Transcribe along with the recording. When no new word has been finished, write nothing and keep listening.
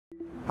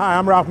Hi,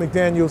 I'm Ralph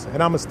McDaniels,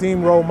 and I'm a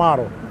STEAMRole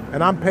model,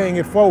 and I'm paying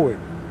it forward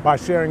by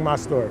sharing my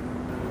story,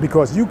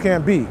 because you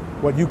can't be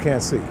what you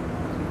can't see.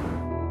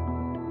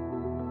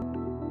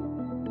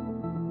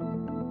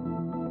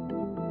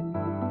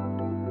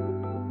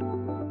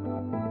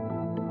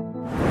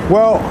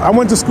 Well, I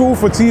went to school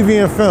for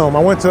TV and film.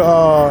 I went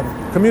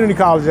to community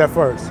college at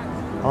first.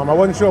 I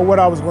wasn't sure what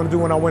I was going to do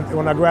when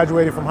I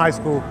graduated from high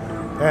school,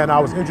 and I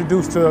was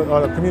introduced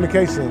to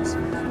communications,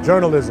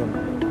 journalism,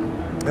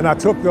 and I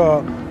took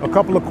a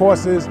couple of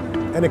courses,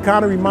 and it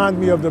kind of reminded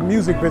me of the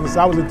music business.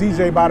 I was a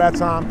DJ by that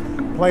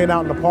time, playing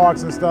out in the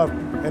parks and stuff,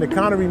 and it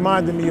kind of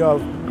reminded me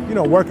of, you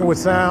know, working with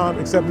sound,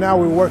 except now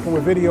we were working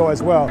with video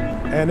as well.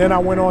 And then I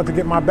went on to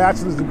get my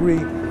bachelor's degree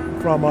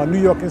from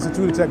New York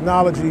Institute of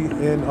Technology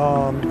in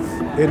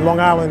Long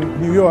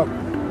Island, New York.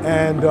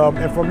 And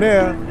from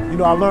there, you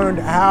know, I learned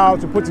how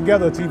to put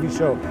together a TV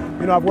show.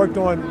 You know, I've worked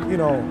on, you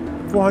know,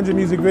 400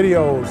 music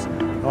videos,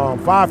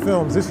 5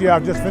 films. This year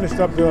I've just finished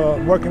up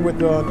working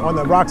with on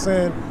the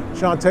Roxanne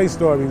Shantae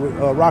story with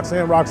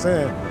Roxanne.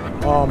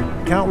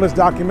 Countless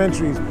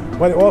documentaries,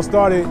 but it all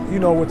started, you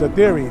know, with a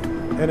theory.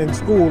 And in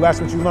school, that's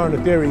what you learn,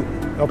 the theory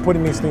of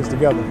putting these things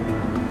together.